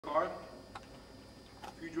car.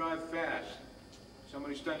 If you drive fast,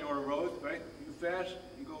 somebody's standing on the road, right? You fast,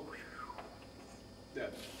 you go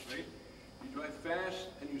that, right? You drive fast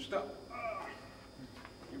and you stop.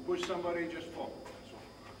 You push somebody, just fall. So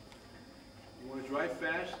you want to drive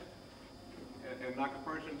fast and knock a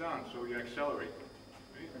person down, so you accelerate.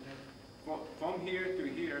 Right? From here to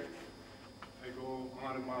here, I go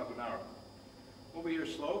 100 miles an hour. Over here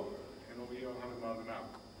slow, and over here 100 miles an hour.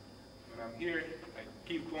 When I'm here, I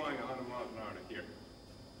keep going 100 miles an hour to here.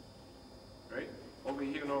 Right? Over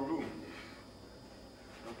here, no room.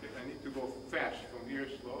 Okay, I need to go fast. From here,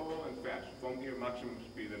 slow and fast. From here, maximum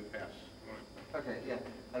speed and fast. Ok, yeah.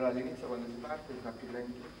 Allora all'inizio quando si parte si fa più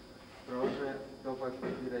lento, proprio dopo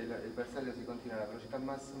acquisire il bersaglio si continua alla velocità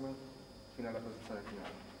massima fino alla posizione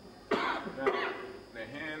finale. Now, the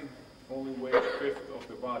hand only weighs a fifth of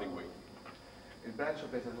the body weight. Il braccio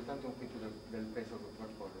pesa soltanto un quinto del peso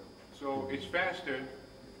corporeo. So it's faster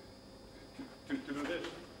to do this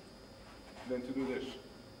than to do this,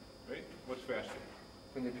 right? What's faster?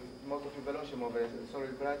 Quindi è molto più veloce muovere solo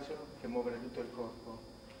il braccio che muovere tutto il corpo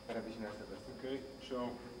per avvicinarsi a questo. Okay,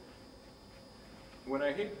 so when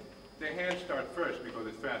I hit, the hand start first because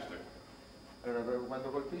it's faster. Allora quando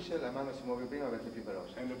colpisce la mano si muove prima perché è più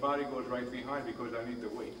veloce. And the body goes right behind because I need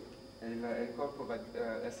the weight. E il corpo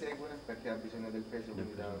la segue perché ha bisogno del peso,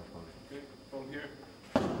 quindi da... Okay, from here.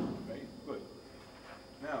 Right, good.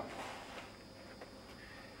 Now,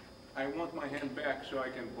 I want my hand back so I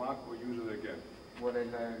can block or use it again. Vuole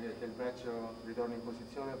che il braccio ritorni in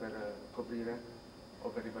posizione per coprire o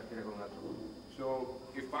per ripartire con un altro colpo. So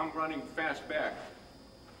if I'm running fast back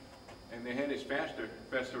and the hand is faster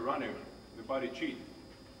running, the body cheats.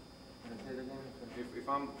 If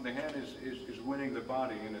the hand is winning the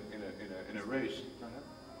body in a race,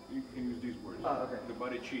 you can use these words. Ah, okay. The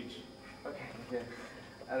body cheats. Ok.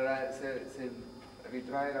 Allora se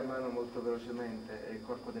ritrae la mano molto velocemente e il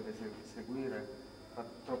corpo deve seguire, fa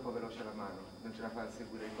troppo veloce la mano, non ce la fa a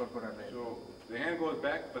seguire, il corpo rallenta. So the hand goes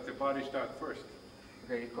back, but the body starts first.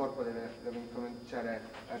 Ok, il corpo deve incominciare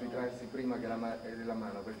a ritrarsi prima che la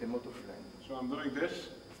mano perché è molto più lento. So I'm doing this,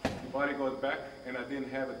 the body goes back, and I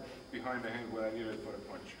didn't have it behind the hand where I needed it for the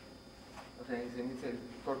punch. Ok, se inizia il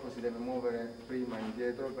corpo si deve muovere prima e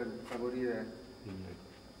indietro per favorire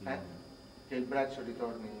che il braccio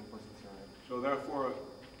ritorni in posizione. So therefore,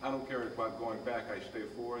 I don't care about going back, I stay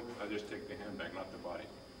forward, I just take the hand back, not the body.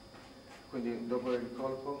 Quindi dopo il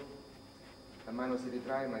colpo la mano si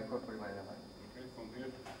ritrae ma il corpo rimane davanti. Okay, from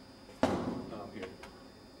here, now I'm here.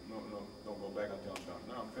 No, don't go back until I'm done.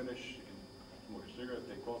 Now I'm finished, smoke a cigarette,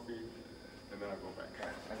 take coffee, and then I go back.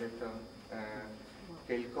 Ha detto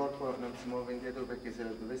che il corpo non si muove indietro perché se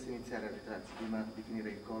dovesse iniziare a ritrarsi prima di finire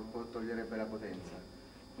il colpo toglierebbe la potenza.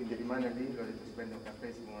 Quindi rimane lì, lo ha detto, si prende un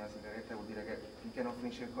caffè, si fuma una sigaretta, vuol dire che finché non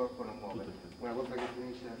finisce il corpo non muove. Una volta che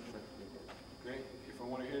finisce, okay, if I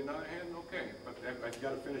want to hit another hand, okay, but I've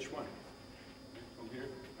got to finish one. Okay, from here,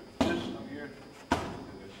 this, I'm here,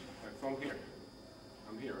 and this. And from here,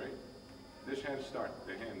 I'm here, right? This hand start,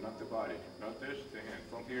 the hand, not the body. Not this, the hand.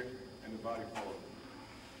 From here, and the body follows.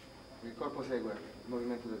 il corpo segue il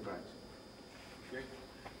movimento del braccio. Okay,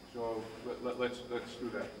 so let's do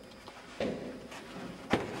that.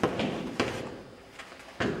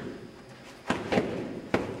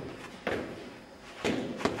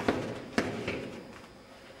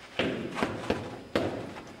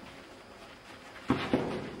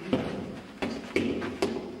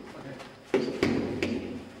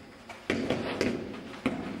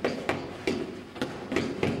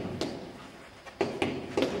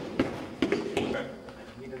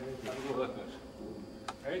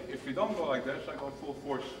 If you don't go like this, I go full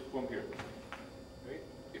force from here. Okay?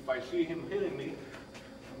 If I see him hitting me,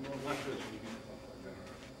 I'm going like this.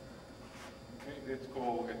 Okay? It's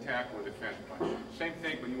called attack or defense punch. Same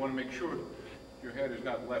thing, but you want to make sure your head is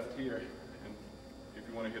not left here, and if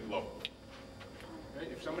you want to hit low. Okay?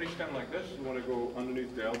 If somebody's standing like this, you want to go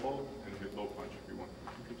underneath the elbow and hit low punch if you want.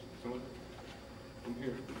 Okay? From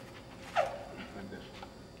here, like this.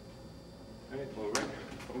 Okay? Low right,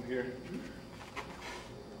 from here.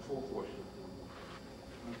 Full force.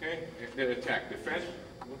 Okay? Then attack. Defense.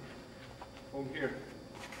 From here.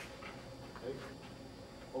 Okay?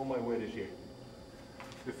 All my weight is here.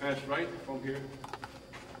 Defense right. From here.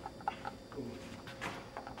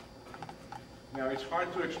 Now it's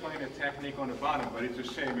hard to explain a technique on the bottom, but it's the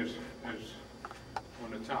same as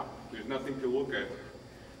on the top. There's nothing to look at.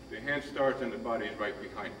 The hand starts and the body is right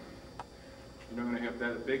behind. You're not going to have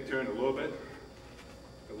that big turn a little bit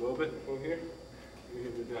from here.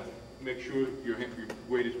 Make sure your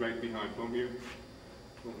weight is right behind. From here.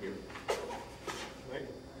 Right?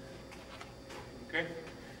 Okay?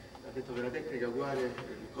 Ha detto che la tecnica è uguale,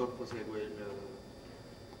 il corpo segue il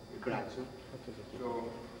braccio. So,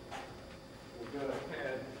 we've got a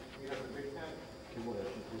pad, we have a big pad. Che vuole la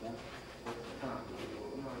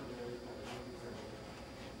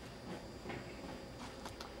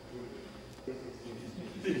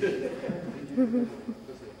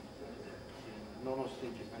non ho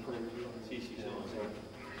sentito ancora il video. Sì, se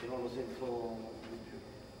non lo sento.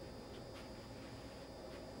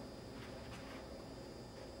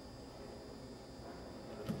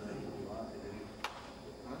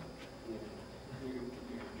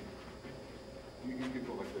 You can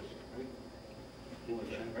go like this, right?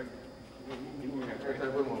 Right?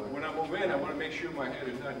 When When I move in, I want to make sure my head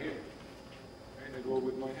is not here. And I go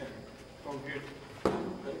with my hand. From here,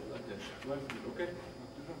 okay, like this. Left, okay?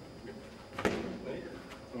 Right?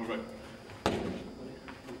 All right.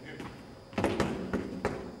 From here.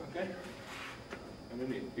 Okay?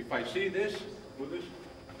 Underneath. If I see this, with this,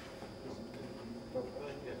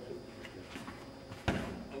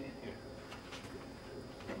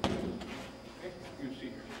 you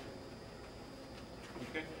see.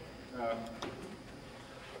 Okay?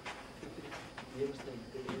 Io stai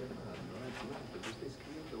telefonando, tu stai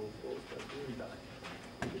scrivendo un post a comunità.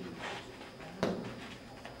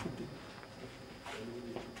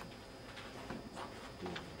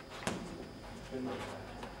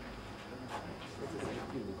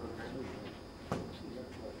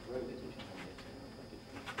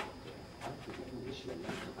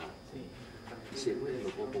 Se quello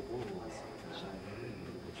poco può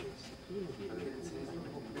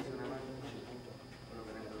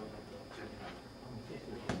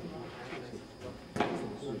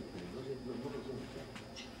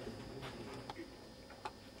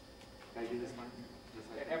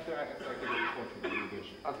After I get a report from you, do this.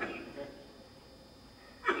 Okay. Okay?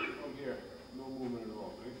 From here, no movement at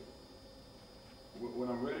all, right? When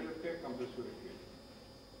I'm ready to pick, I'm just going to kick.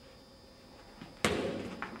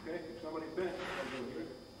 Okay? If somebody bent, I'm going to kick.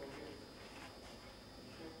 Okay?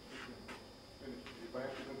 Finish. If I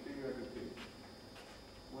have to continue, I continue.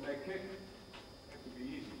 When I kick, it has to be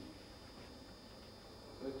easy.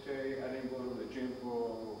 Let's say I didn't go to the gym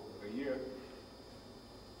for a year.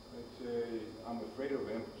 Let's say I'm afraid of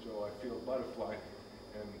him, so I feel a butterfly,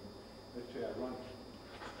 and let's say I run.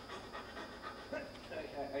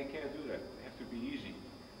 I can't do that. It has to be easy.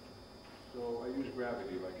 So I use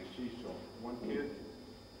gravity like a seesaw. One kid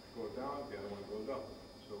goes down, the other one goes up.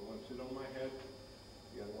 So one sits on my head,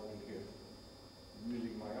 the other one in here. I'm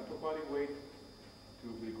using my upper body weight to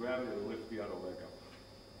the gravity to lift the other leg up.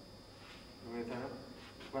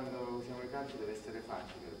 Quando usiamo il calcio deve essere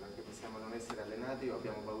facile, perché possiamo non essere allenati o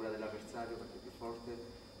abbiamo paura dell'avversario perché è più forte,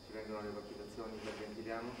 ci vengono le palpitazioni, le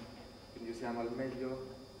ventiliamo, quindi usiamo al meglio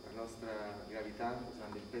la nostra gravità,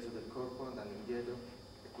 usando il peso del corpo, andando indietro,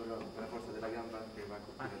 e quella forza della gamba che va a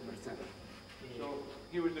colpire l'avversario. So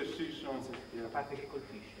here was the seesaw. la parte che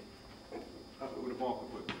colpisce. With a ball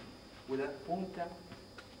flip. With a? Punta.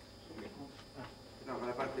 No, con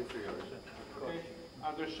la parte inferiore. Okay.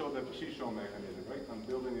 I'll just show the seesaw mechanism, right? I'm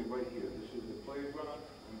building it right here. This is the playground.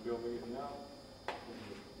 I'm building it now.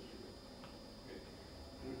 Okay.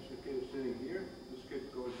 This kid is sitting here. This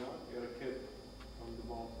kid goes down. The other kid from the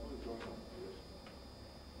ball is going up.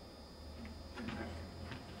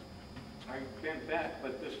 I bent back,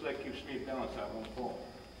 but this leg keeps me balanced. I won't fall.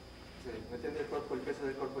 Sì, mettendo il peso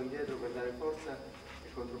del corpo indietro per dare forza, è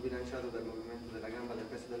controbilanciato dal movimento della gamba, del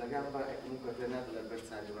peso della gamba e comunque frenato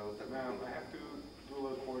l'avversario una volta Now, colpito. I have to do a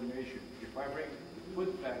little coordination. If I bring the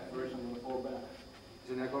foot back first, I'm going to fall back.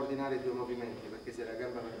 Bisogna coordinare i due movimenti, perché se la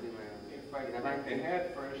gamba va prima If I in bring avanti, the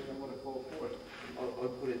head first, I'm going to fall forward.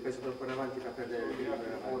 oppure il peso troppo in avanti fa perdere So you have l'equilibrio in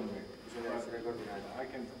to avanti. coordinate. Bisogna essere coordinati. I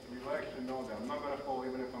can relax and know that I'm not going to fall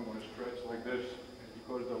even if I'm going to stretch like this,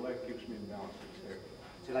 because the leg keeps me in balance. It's there.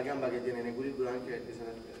 C'è la gamba che tiene in equilibrio, anche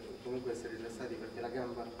bisogna comunque essere rilassati, perché la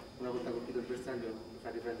gamba, una volta colpito il bersaglio,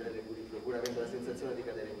 fa riprendere l'equilibrio, pur avendo la sensazione di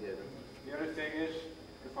cadere indietro. The other thing is,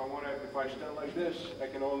 if I stand like this, I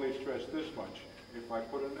can only stretch this much. If I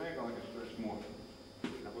put an angle, I can stretch more.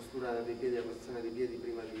 La postura dei piedi, la posizione dei piedi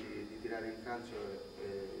prima di tirare il calcio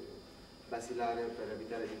è basilare per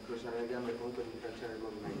evitare di incrociare le gambe e comunque di incrociare il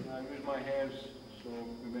movimento. I use my hands so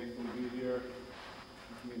to make them easier,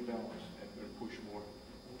 keep me balanced and push more.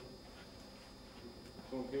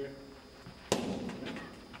 So here.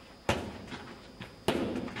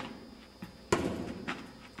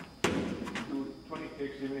 Do 20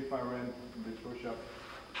 kicks even if I ran the push-up.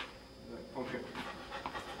 Okay.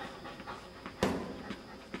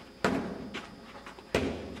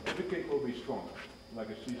 Every kick will be strong, like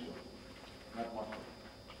a seesaw, not muscle.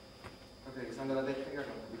 Ok, usando la tecnica,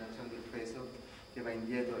 bilanciando il peso, che va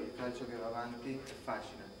indietro, il calcio che va avanti è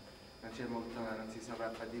facile, non si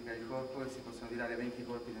sovraffatica il corpo e si possono tirare 20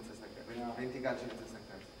 colpi senza staccare, 20 calci senza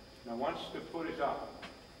staccarsi. Now once the foot is up,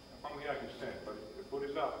 from here I can stand, but if the foot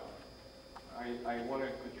is up, I want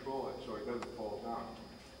to control it so it doesn't fall down.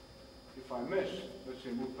 If I miss, let's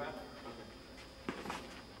say move back, okay.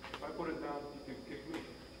 If I put it down, you can kick me.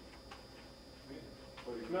 Okay?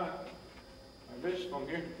 But if not, I miss from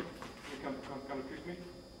here, you come and kick me.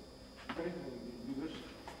 Okay, and you do this.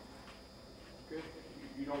 Okay,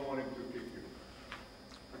 you don't want him to kick you.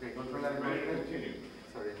 Ok, controllare il movimento. Continue.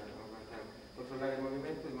 Sorry, controllare il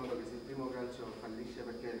movimento in modo che se il primo calcio fallisce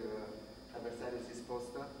perché l'avversario si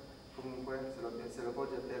sposta, comunque se lo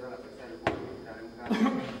poggi a terra l'avversario può tirare un calcio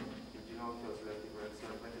sul ginocchio o sulle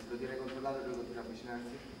articolazioni, mentre se lo tiene controllato e lui continua a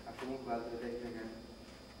avvicinarsi, ha comunque altre tecniche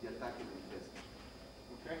di attacco e di difesa.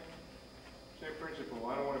 Okay? Same principle.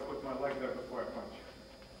 I don't want to put my leg there before I punch.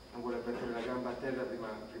 Non vuole mettere la gamba a terra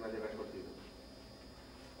prima di aver colpito.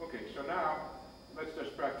 Okay, so now let's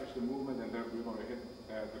just practice the movement and then we're going to hit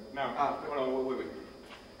now. Wait.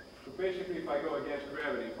 So basically if I go against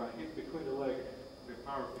gravity, if I hit between the leg, the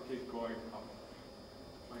power of the kick going up.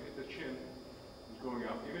 If I hit the chin, it's going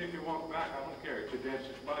up. Even if you walk back, I don't care. It's against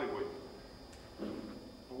its body weight.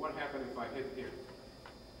 But what happens if I hit here?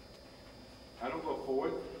 I don't go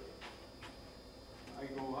forward. I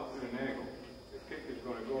go up in an angle. The kick is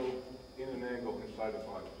going to go in an angle inside the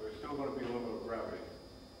body. So it's still going to be a little bit of gravity.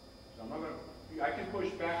 So I'm not going to, I can push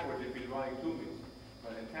backwards if he's running to me,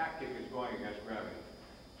 but an attack kick is going against gravity.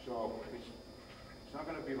 So it's not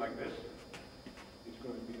going to be like this. It's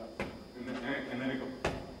going to be up. And then it goes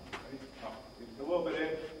up. It's a little bit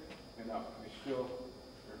in and up. It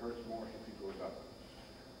hurts more if he goes up.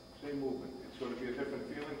 Same movement. It's going to be a different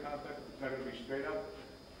feeling contact. It's not going to be straight up.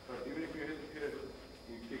 But even if you hit it,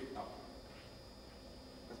 you kick up.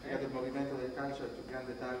 Ha spiegato il movimento del calcio al più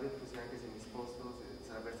grande target, così anche se mi sposto,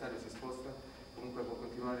 se l'avversario si sposta, comunque può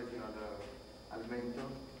continuare fino al mento,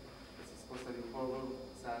 se si sposta di un poco,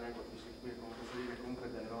 sale, colpisce qui, comunque salire, comunque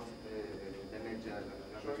danneggia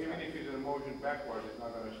l'avversario. So even if he's in motion backwards, it's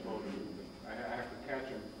not going to slow the movement. I have to catch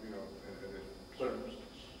him, at a certain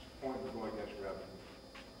point to go against gravity.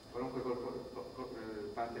 Qualunque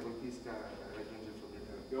parte colpisca raggiunge il suo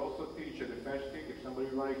obiettivo. They also teach a defense kick. If somebody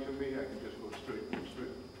running to me, I can just go straight.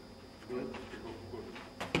 Good.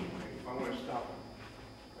 If I want to stop him,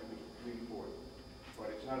 I just lean forward.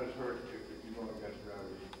 But it's not as hurt if you go against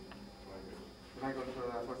gravity like this. Vai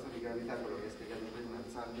contro la forza di gravità, quello che hai spiegato prima,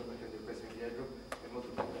 alzando, mettendo il peso indietro, è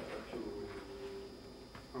molto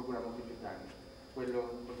procura molti più danni.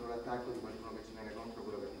 Quello contro l'attacco di qualcuno che ci viene contro,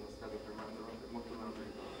 quello che ha dimostrato fermandolo, è molto meno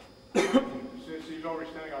pericoloso. Since he's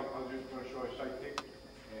overstanding, I'm just going to show a side kick,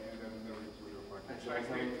 and then we go back.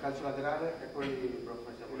 Side kick. Calcio laterale e poi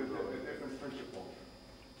facciamo It is a different principle.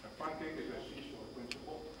 A front kick is a seesaw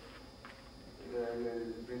principle.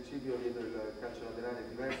 Il principio dietro il calcio laterale è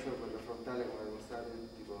diverso, quello frontale come dimostrato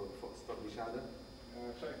tipo stordiciata.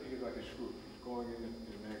 Side kick is like a screw. It's going in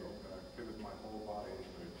an angle, and I pivot my whole body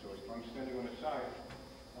into it. So if I'm standing on the side,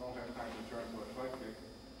 I don't have time to turn to a side kick.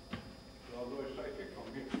 So I'll do a side kick from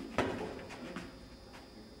here.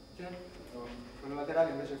 Quello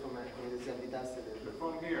laterale invece è come se si additasse So dentro.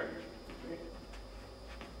 from here, see?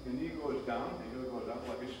 The knee goes down, the heel goes up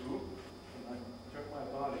like a screw, and I turn my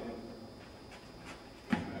body in.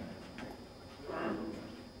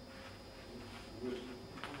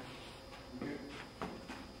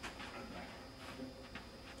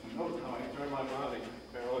 Notice how I turn my body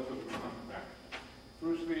parallel to the front back.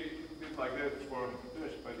 Bruce Lee did like this for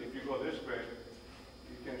this, but if you go this way,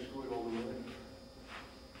 you can't screw it all the way.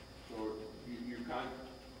 So you can't,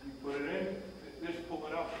 you put it in, just pull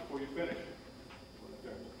it out before you finish.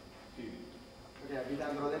 Perché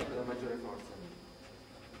additandolo dentro dà maggiore forza.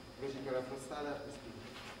 Invece che la frustata spinge.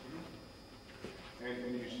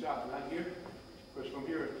 And you stop, not here, because from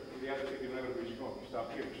here, the other thing you're not going to be strong. You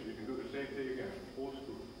stop here, so you can do the same thing again, full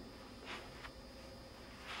screw.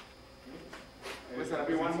 And it's going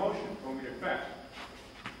to be one motion, only you're fast.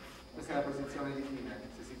 Questa è la posizione di fine.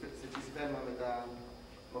 Se ci si ferma a metà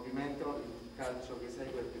movimento, il calcio che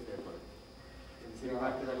segue è più debole. Quindi si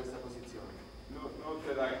riparte da questa posizione. Note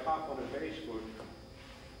that I hop on the base foot,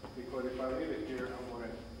 because if I leave it here, I'm going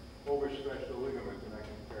to overstretch the ligament and I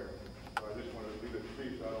can tear it. So I just want to leave it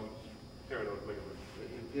free so I don't tear those ligaments.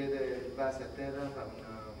 Il piede base a terra fa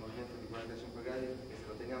un movimento di 45 gradi, perché se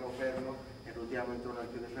lo teniamo fermo e ruotiamo intorno al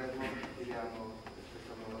piede fermo, tiriamo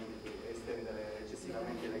per estendere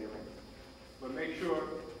eccessivamente i legamenti. But make sure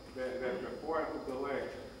that before I put the leg,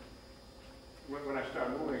 when I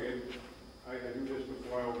start moving it, I do this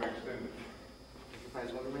before I overextend it. Fai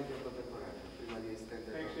il movimento in contemporanea, prima di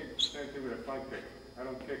a front kick. I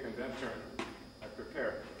don't kick and then turn. I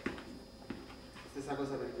prepare. Stessa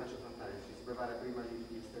cosa per il calcio frontale, ci si prepara prima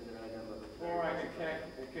di stendere la gamba per Or I can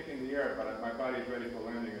kick in the air, but my body is ready for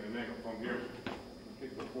landing in an angle from here. I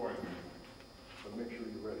kick before it. But make sure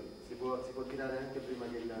you're ready. Si può tirare anche prima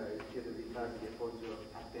che il piede di base di appoggio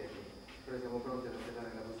a terra, però siamo pronti ad atterrare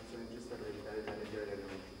nella posizione giusta per evitare di danneggiare gli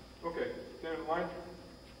elementi. Ok, stand in line.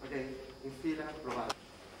 Ok, in fila, provate.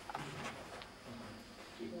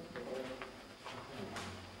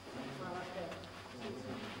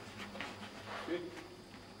 See?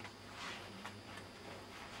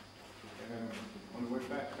 And on the way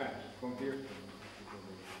back, fast. From here.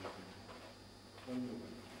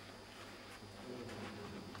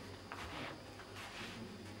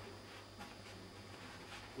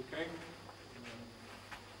 Okay?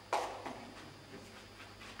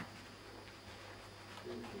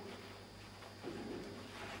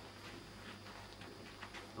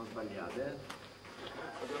 Non sbagliate,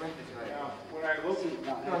 Ovviamente ce l'hai. Now, when I look, Sì.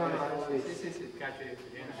 when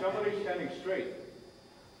somebody's standing straight,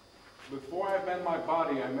 before I bend my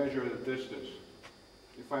body, I measure the distance.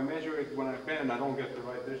 If I measure it when I bend, I don't get the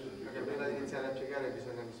right distance. Perché prima di iniziare a piegare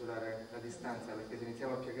bisogna misurare la distanza, perché se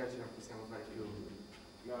iniziamo a piegarci non possiamo fare più.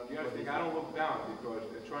 Now, the other thing, I don't look down because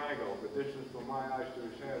the triangle, the distance from my eyes to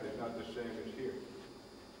his head is not the same as here.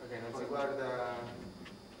 Ok, non si guarda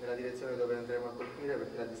nella direzione dove andremo a colpire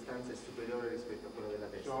perché la distanza è superiore rispetto a quella della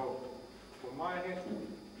testa. So, from my head,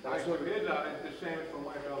 eyes to his eye is the same as from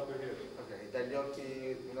my belt to his. Ok, dagli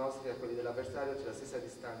occhi nostri a quelli dell'avversario c'è la stessa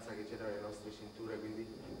distanza che c'è tra le nostre cinture, quindi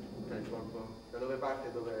tra il corpo, da dove parte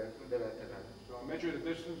e dove deve atterrare. So I measure the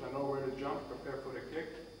distance, I know where to jump, prepare for the kick,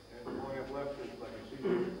 and going up left is like a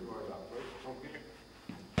season guard up, right? From here.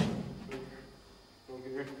 From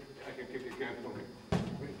here. I can kick again from here.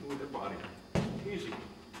 With the body. Easy.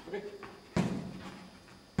 Okay?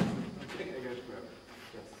 Okay, I guess grab.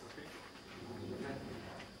 Yes. Okay?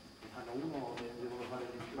 fanno uno e devono fare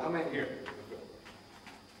di più. How many? Here.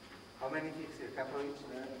 How many kicks here? Couple each?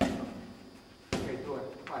 Okay, 2,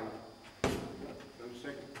 5. 1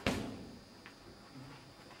 second.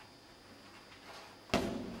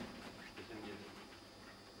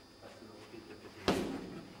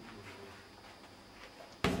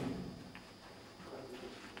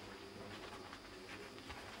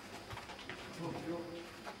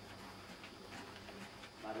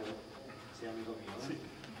 Mario, sei amico mio? Sì.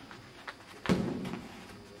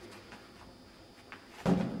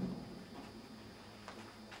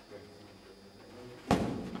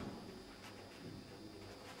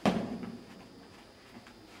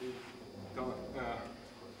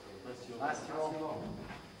 Massimo.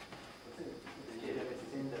 Ieri che si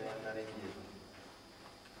sente deve andare indietro.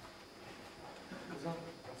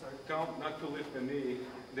 Tell him not to lift the knee.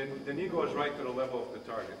 The knee goes right to the level of the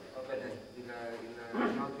target. Va bene, il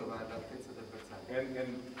ginocchio va all'altezza del bersaglio.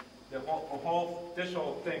 And this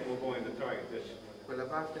whole thing will go in the target. This. Quella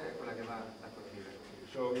parte è quella che va a colpire.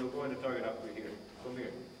 So you'll go in the target up to here, from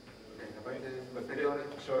here. Ok, la parte But inferiore.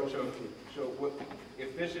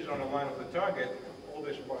 if this is on the line of the target, all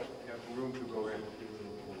this part has room to go in.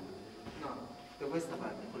 No, da questa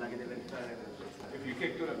parte, quella che deve entrare nel bersaglio. If you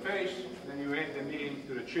kick to the face, then you hit the knee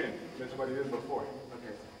to the chin. That's what he did before. Ok,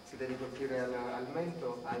 se devi colpire al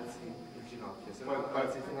mento, alzi il ginocchio, se no But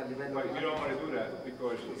alzi fino al livello you don't want to do that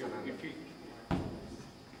because if you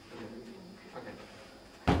Ok,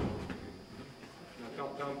 now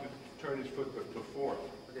tell him to turn his foot before.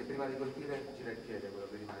 ok, prima di colpire gira il piede, quello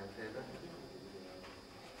che rimane in terra.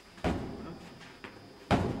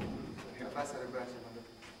 Abbassa le braccia quando...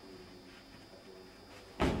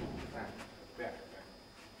 Back.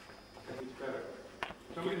 It's better.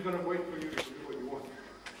 Somebody's going to wait for you to do what you want.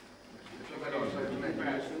 Somebody else has to be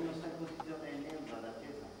fast. Se uno sta in posizione neutra da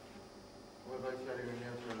attesa. What about starting in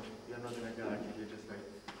neutral? You're not in a guard, you're just like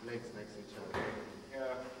legs next to each other.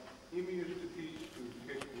 Amy used to teach to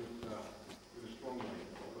kick with a strong leg,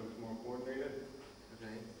 but it's more coordinated. Ok?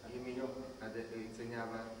 Io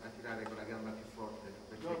insegnava a tirare con la gamba più forte,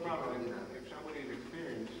 perché No è più problem. coordinato. If somebody is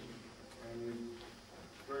experienced and is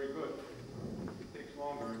very good, it takes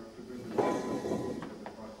longer to bring the ball to the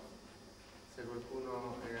front. Se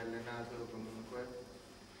qualcuno è allenato comunque,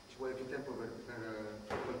 ci vuole più tempo per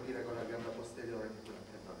colpire con la gamba posteriore che quella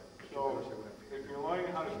anteriore. So, if you're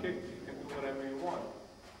learning how to kick, you can do whatever you want.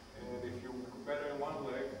 And if you're better in one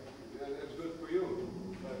leg, that's good for you.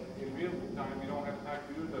 But in real time, you don't have time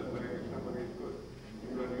to use that leg if somebody is good.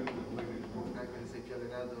 You're going to use the leg that's good.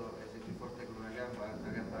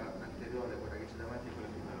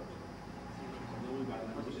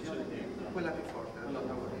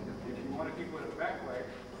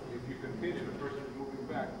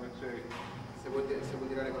 say, Se vuoi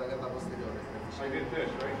tirare con la gamba posteriore, I did this,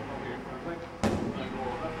 right? Okay, front leg. I go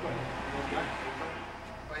left leg. Go back.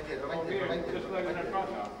 vai dietro, vai Go dietro, vai here. dietro. This leg Vai is in dietro. front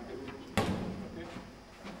now.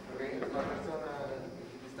 Okay. Perché la persona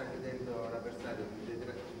che ti sta chiedendo l'avversario di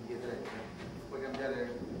dietro, puoi cambiare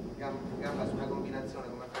gamba su una combinazione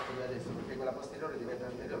come ha fatto lui adesso, perché quella posteriore diventa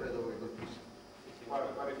anteriore dopo che colpisce.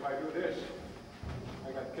 But if I do this,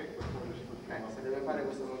 I got kicked before this was came Se up. deve fare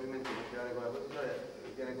questo movimento per tirare con la posteriore,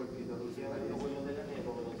 viene colpito l'ultima Io diestra. voglio della mia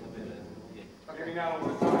proprio non sapere. Maybe not all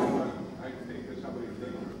the time, but I think that somebody's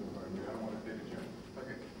dangerous. I don't want to take a chance. Ok,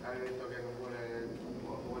 ha detto che non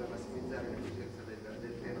vuole massimizzare l'efficienza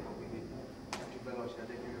del tempo, quindi è più veloce, la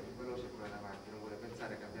tecnica più veloce è quella davanti, non vuole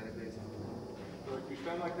pensare a cambiare peso. So if you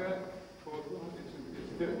stand like that,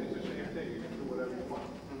 it's the same thing. You can do whatever you want.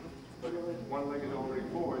 But if one leg is already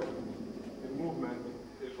forward, the movement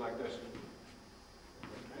is like this.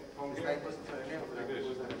 Okay? From Se sta in here, posizione neutra, like puoi this.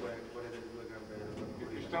 usare quelle delle due gambe. If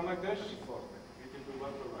you stand like this, you can do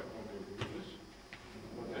left or right. Don't do this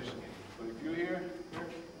or this. But if you're here,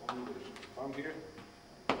 only this. If I'm here,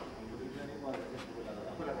 only this.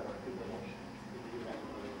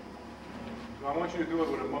 So I want you to do it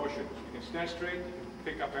with a motion. You can stand straight, you can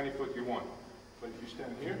pick up any foot you want. But if you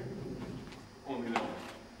stand here, only this.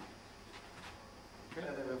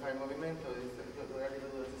 Deve fare il movimento e dove arriva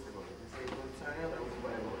la stessa cosa. Se sei in posizione neutra usi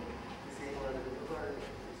quale vuoi. Se sei in una delle due cose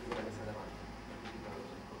usi quella che sta davanti.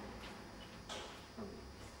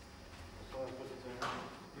 Sono in posizione neutra.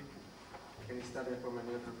 Can you start it from a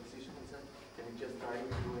neutral position? Can you just try to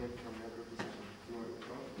do it from a neutral position?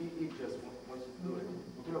 He just wants to do it.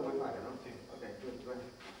 Tu lo vuoi fare, no? Sì. Ok, vai.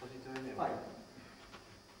 Posizione neutra. Vai.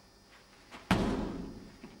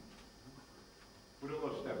 Put a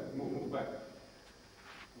little step. Move back.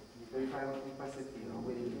 Devi fare un passettino,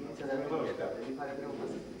 quindi inizia da indietro, devi fare prima un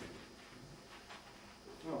passettino.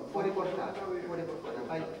 No, Fuori portata,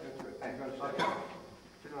 vai. Ok.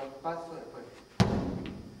 Prima passo e poi.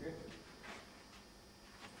 Okay.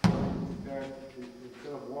 Then,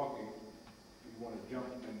 instead of walking, you want to jump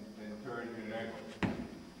and turn in an angle.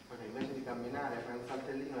 Ok, invece di camminare fai un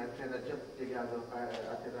saltellino e a terra già piegato,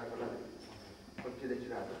 a terra col piede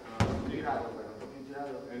girato. Girato però, un po' più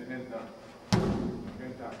girato. And down.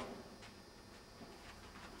 And down.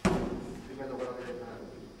 Ripeto quello che hai detto.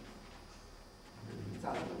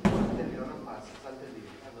 Salto, saltellino, non passo, saltellino.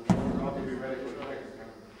 You have to be ready for the leg.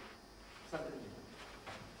 Saltellino.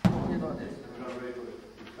 Chiedo a destra. You're not ready for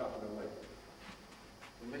the top of the leg.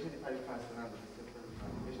 Invece di fare il passo, Nando,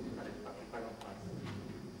 invece di fare il passo, fai un passo.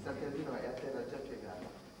 Il saltellino è a terra già piegato.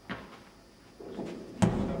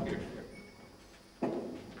 Stop here.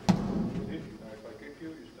 See? Now if I kick you,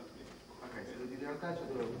 you stop here. Ok, se tu ti tiri un calcio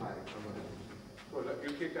tu lo fai. So like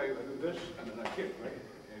you kick, I do this, and then I kick, right?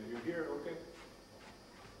 And you're here, okay?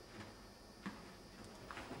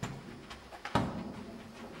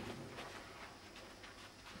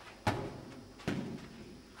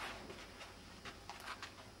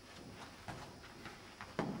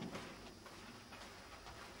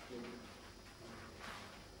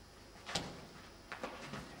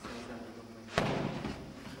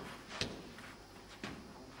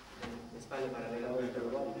 Le spalle parallelamente al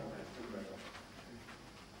volto.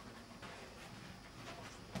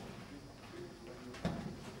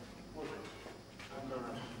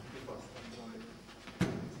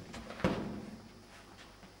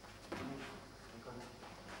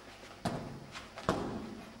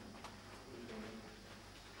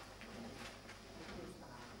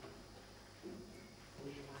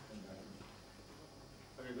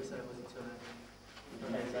 Ok, questa è la posizione.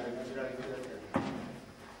 Girare il piede a terra.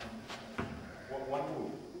 One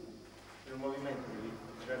move. Il movimento di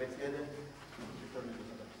girare il piede e torni su.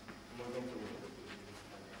 Un movimento unico.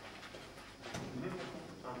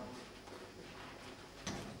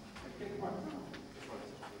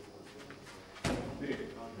 See,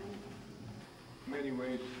 many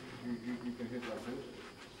ways you can hit like this.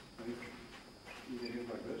 Right? You can hit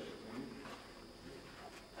like this. Right?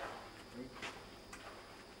 Right?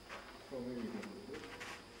 So maybe you can do this.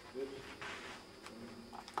 Like this.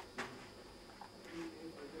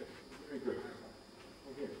 Very good.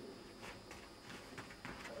 Okay.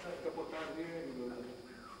 A couple of times here and you go like this.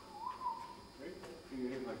 Right? So you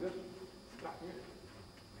hit like this. Stop here.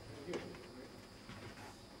 And here. Right?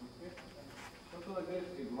 Okay. Something like this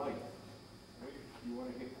is light. Right? You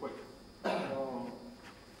want to hit quick. Okay.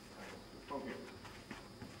 Okay.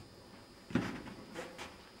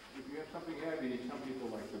 If you have something heavy, some people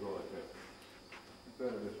like to go like that. It's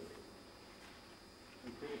better this way.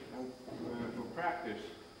 Okay. Now, for practice,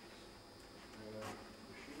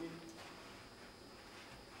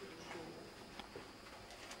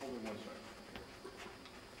 hold it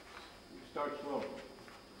start slow.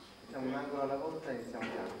 Facciamo un angolo alla volta e iniziamo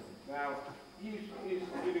piano. Now, he's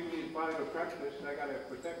giving me his body to practice, and I gotta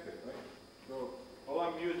protect it, right? So, all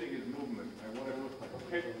I'm using is movement. I want to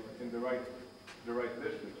hit in the right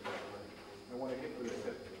distance. I want to hit with a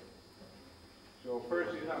hip. So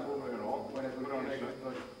first, he's not moving at all. When I Put on egg.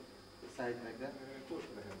 Side like that. Close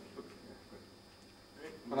to the hip.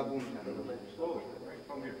 Right? Con la punta. Slowly, right?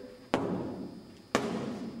 From here.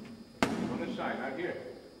 On this side, not here.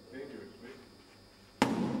 Dangerous, right?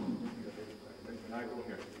 And I go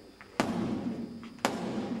here.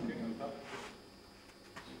 Okay, on top.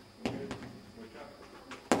 From here. Watch out.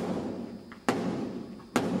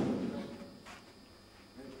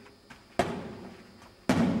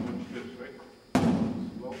 Watch this, right?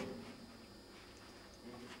 Slow.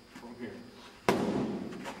 From here.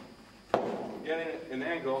 Getting an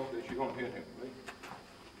angle that you don't hit him, right?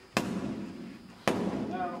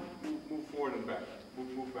 Now, move forward and back.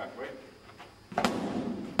 Move back, right?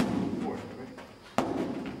 Move forward, right?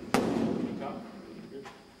 Top. Good.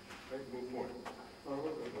 Right, move forward.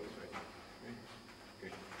 Forward, go this way.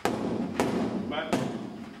 Okay. Back.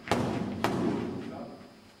 Stop.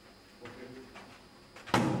 Okay.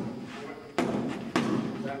 Forward.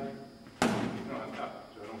 Back. No, on top,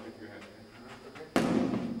 so I don't hit your head. Okay.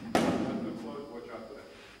 Not too close, watch out for that.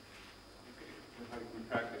 Okay. That's how we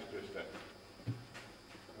practice this then.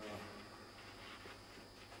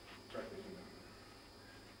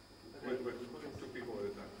 Two people at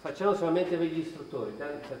a time. Facciamo solamente per gli istruttori,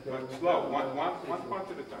 perché Slow, one part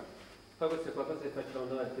at a time. poi questo è qualcosa che facciamo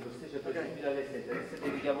noi anche lo stesso per fino alle 7. Adesso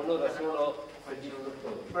dedichiamo un'ora solo per gli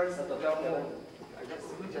istruttori. First, Dobbiamo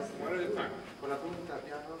just One at a time. con la punta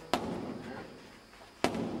piano.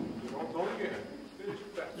 Don't get it. Finish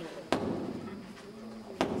fast.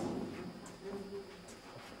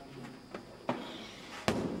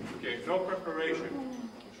 Okay, no preparation.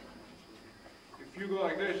 If you go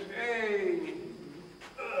like this, hey,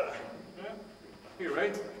 yeah? Here,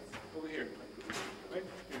 right? Over here, right?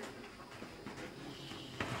 Here.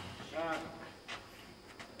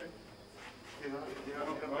 Di non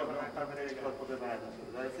far vedere il corpo preparato.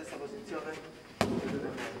 Dalla stessa posizione.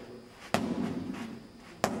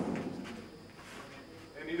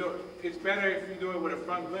 And you know, it's better if you do it with a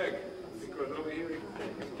front leg, because over here it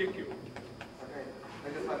can kick you. Ok,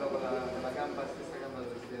 meglio farlo con la gamba, stessa gamba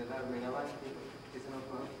dove si tiene l'arma in avanti, che se no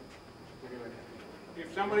fa.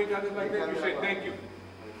 If somebody does it like that, you say thank you.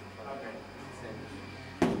 Ok,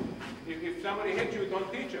 If somebody hits you, don't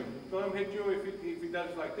teach him. Don't him hit you. If he does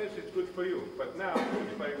it like this, it's good for you. But now,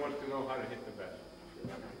 everybody wants to know how to hit the best.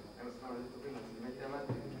 e lo stavo detto prima, si mette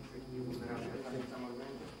avanti, iniziamo al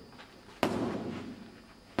vento.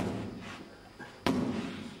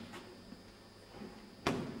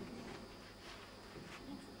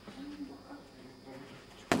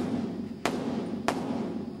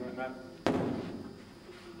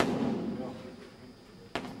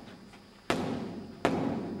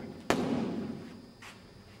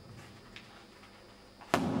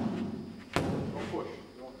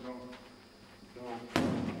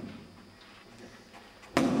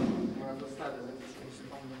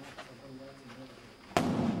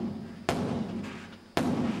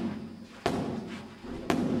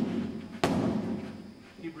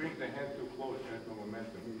 He brings the hand too close, has no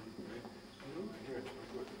momentum. Right? Here,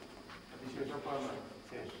 good.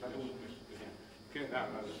 Okay, now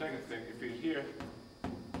the second thing, if he's here,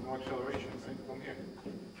 no acceleration, right? From here.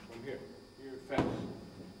 From here. Here, fast.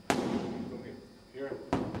 From here. Here.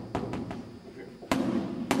 From here.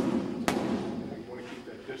 You want to keep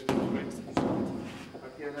that distance, right?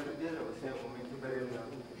 Partire da dietro, possiamo aumentare il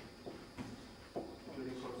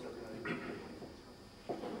rincorsa prima di tutto.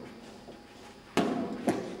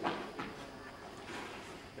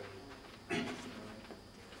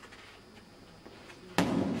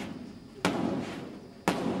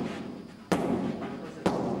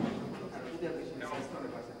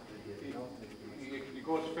 He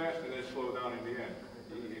goes faster, then slow down in the end.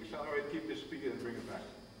 You accelerate, keep the speed, and bring it back.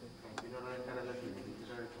 Fino a rallentare alla fine, di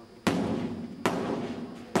tirare il corpo.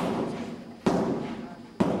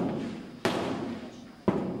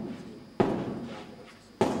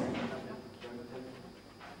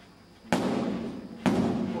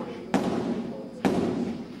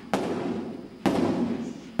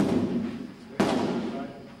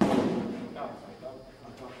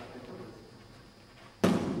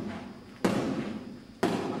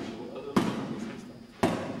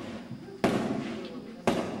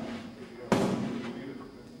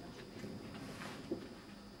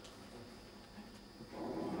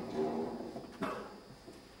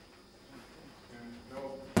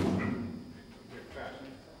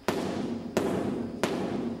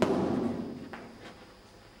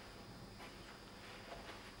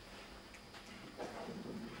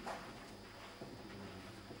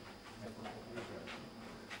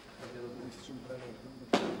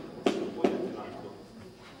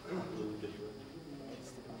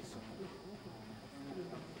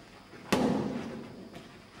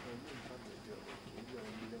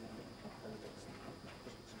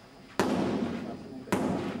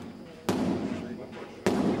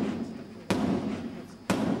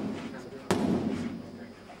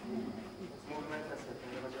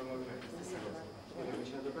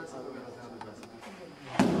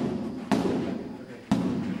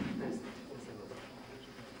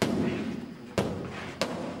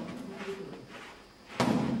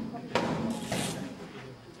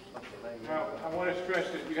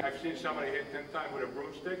 seen somebody hit 10 times with a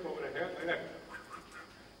broomstick over the head, like that.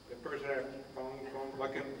 The person there,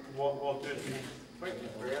 like in Walt Disney. Wait,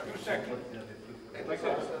 give a second. Like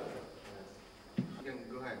that. Again,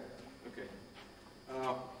 go ahead. Okay.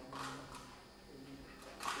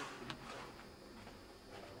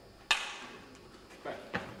 Back.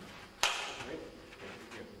 Right?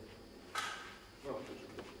 Here. No, just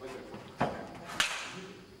like that.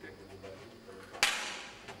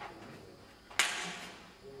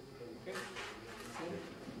 Okay.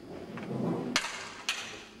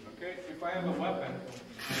 Okay, if I have a weapon,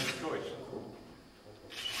 I have a choice.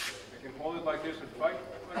 I can hold it like this and fight,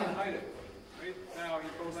 or I can hide it. Right? Now you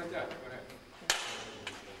go like that. Go ahead.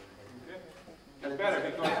 Okay? That's better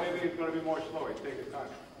because maybe it's going to be more slow. It takes time.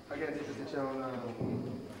 Magari se c'è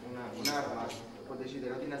un'arma, può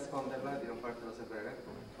decidere o di nasconderla, di non fartelo sapere,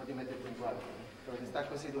 o di metterti in guardia. Però se sta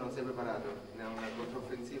così tu non sei preparato, ne ha una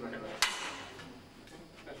controffensiva.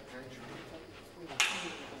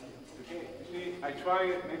 See, I try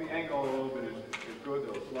it, maybe angle a little bit is good,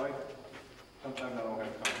 it'll slide. Sometimes I don't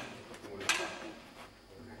have time.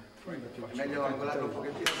 È meglio angolarlo un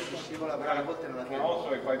pochettino perché scivola, però a volte non la And tiene.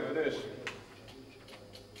 also, if I do this,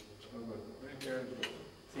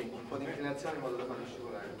 Sì, un po' di inclinazione in modo da farlo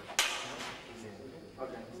scivolare.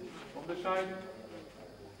 Ok. from the side,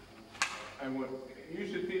 and when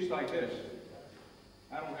use a piece like this,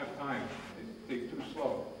 I don't have time. It's too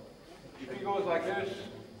slow. If he goes like this,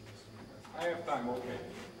 I have time, okay.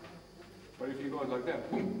 But if he goes like that,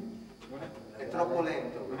 boom, go ahead. È troppo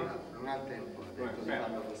lento, non ha tempo, ha detto di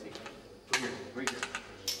farlo così. Here, right here.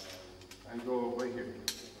 And go right here.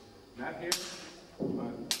 Not here,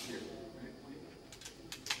 but here. Right?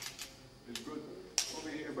 It's good over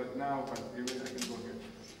here, but now if I can go here.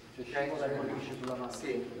 Se scivola e colpisce sulla mano.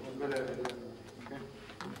 Sì, quello è vero. Okay.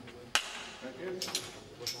 Like this.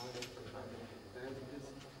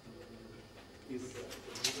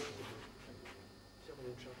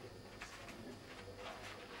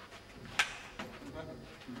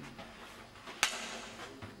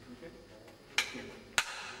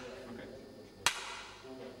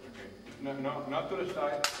 No, not to the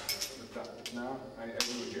side, the top. Now, I do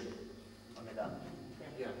it here. A metà.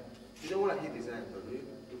 Yeah. You don't want to hit his hand, do you?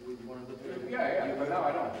 Yeah, but now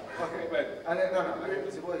I don't. Okay, but... No,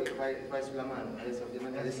 se vuoi vai sulla mano,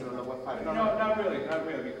 adesso non la puoi fare. No, not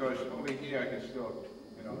really, because over here I can still,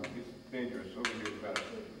 it's dangerous, over here is better.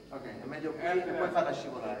 Ok, è meglio qui e poi farla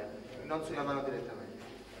scivolare, non sulla mano direttamente.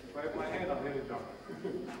 But if my hand, I'll hit it down.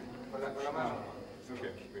 Con la mano?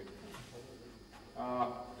 Okay, great.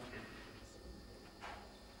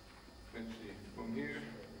 Let's see, from here.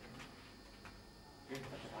 Okay.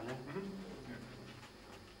 Here.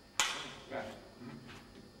 Back.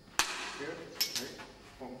 Here, right?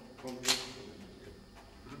 From here.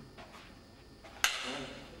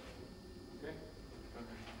 Okay.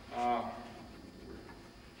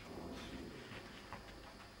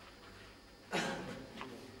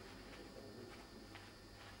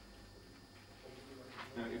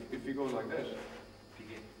 Now, if you go like this,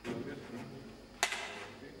 go like this.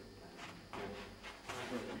 Okay. Yeah.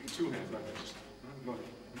 Two hands like this. Go ahead.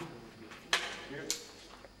 Here.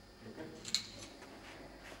 Okay.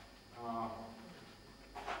 I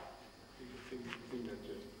think that's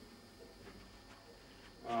it.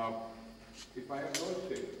 If I have no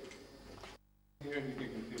stick, here you can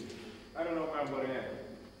continue. I don't know where I'm going to end.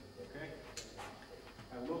 Okay?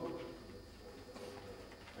 I look.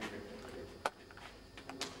 Right here.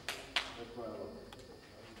 That's where I look.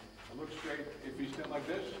 I look straight. If he's still like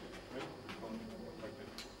this, right? Like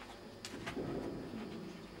this.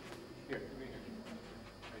 Here, come here.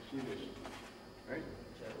 I see this. Right?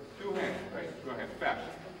 Two hands, right? Go ahead, fast.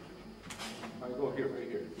 I go here, right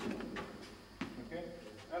here. Okay?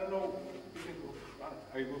 I don't know. You can go.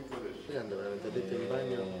 I look for this. Veramente, ha detto in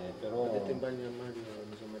bagno, però... Ha detto in bagno a Mario,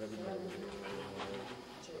 mi sono meravigliato.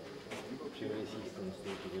 Ci resistono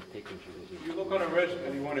questi tecnici così. You look on a wrist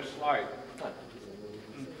and you want to slide.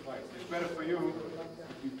 Slide. It's better for you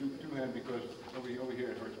if you do two-hand because over here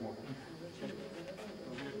it hurts more. Okay?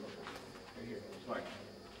 Over here. Right here. Slide.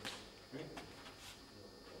 Okay?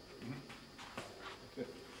 That's it.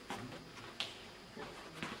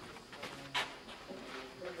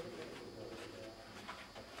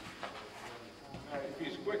 If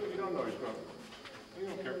he's quick, you don't know he's going. You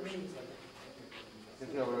don't care.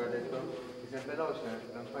 Sentivo quello che ha detto? Se sei veloce,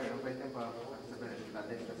 non fai tempo a sapere se a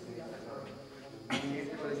destra, a sinistra, no?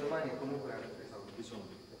 Con le sue mani comunque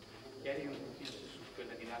bisogna. Chiari un pochino su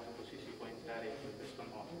quella di lato così si può entrare in questo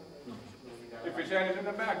modo. If his hand is in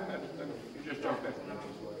the back, then you just jump in.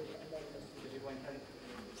 Si può entrare.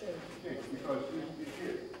 Yeah, because he's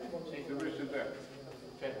here. The wrist is there.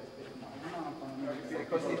 Certo.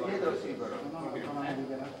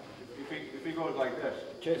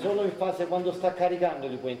 Cioè solo in fase quando sta caricando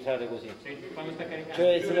li puoi entrare così. Sì, quando sta caricando.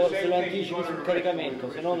 Cioè se lo anticipi sul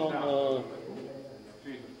caricamento, se no non...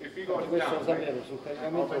 Questo lo sapevo, sul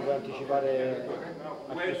caricamento lo puoi anticipare...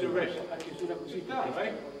 Where's the wrist? A chiusura così. It's down,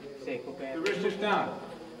 right? Sì, The coperto. wrist is down.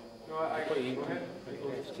 No, Poi, go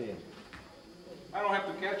ahead. sì. I don't have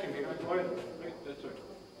to catch him here. Go ahead. Right, that's it.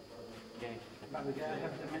 Okay. But we gotta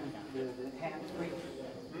have the hand free.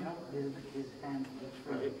 No? His hand is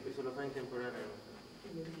free. E se lo fa in temporaneo,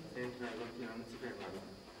 se entra e continua, non si ferma.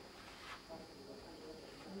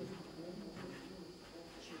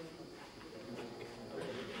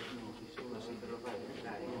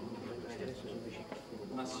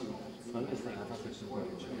 Massimo. Ma questa è la fase più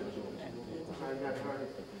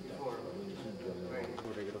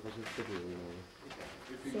Vorrei che lo facesse tu.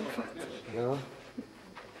 No?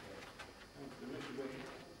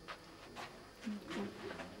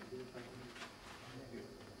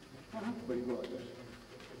 But you go like this.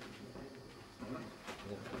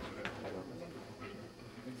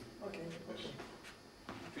 Okay.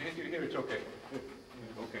 If you hit it here, it's okay.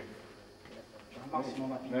 Okay. Massimo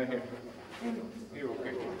Not here. Here,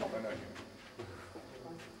 okay. But not here.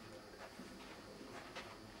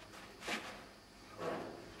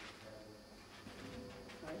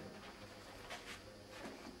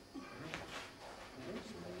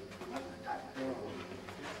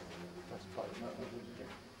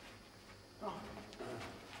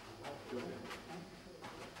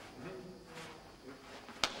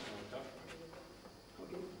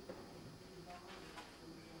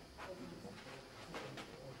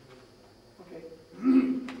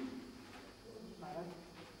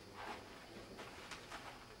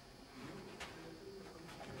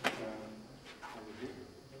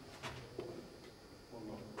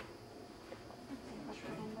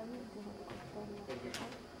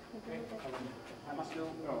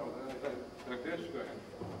 No, like this, go ahead.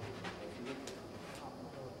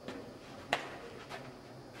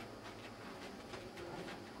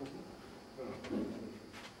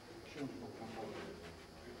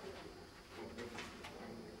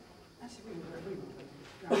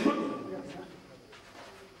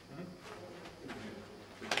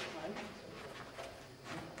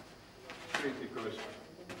 Straight because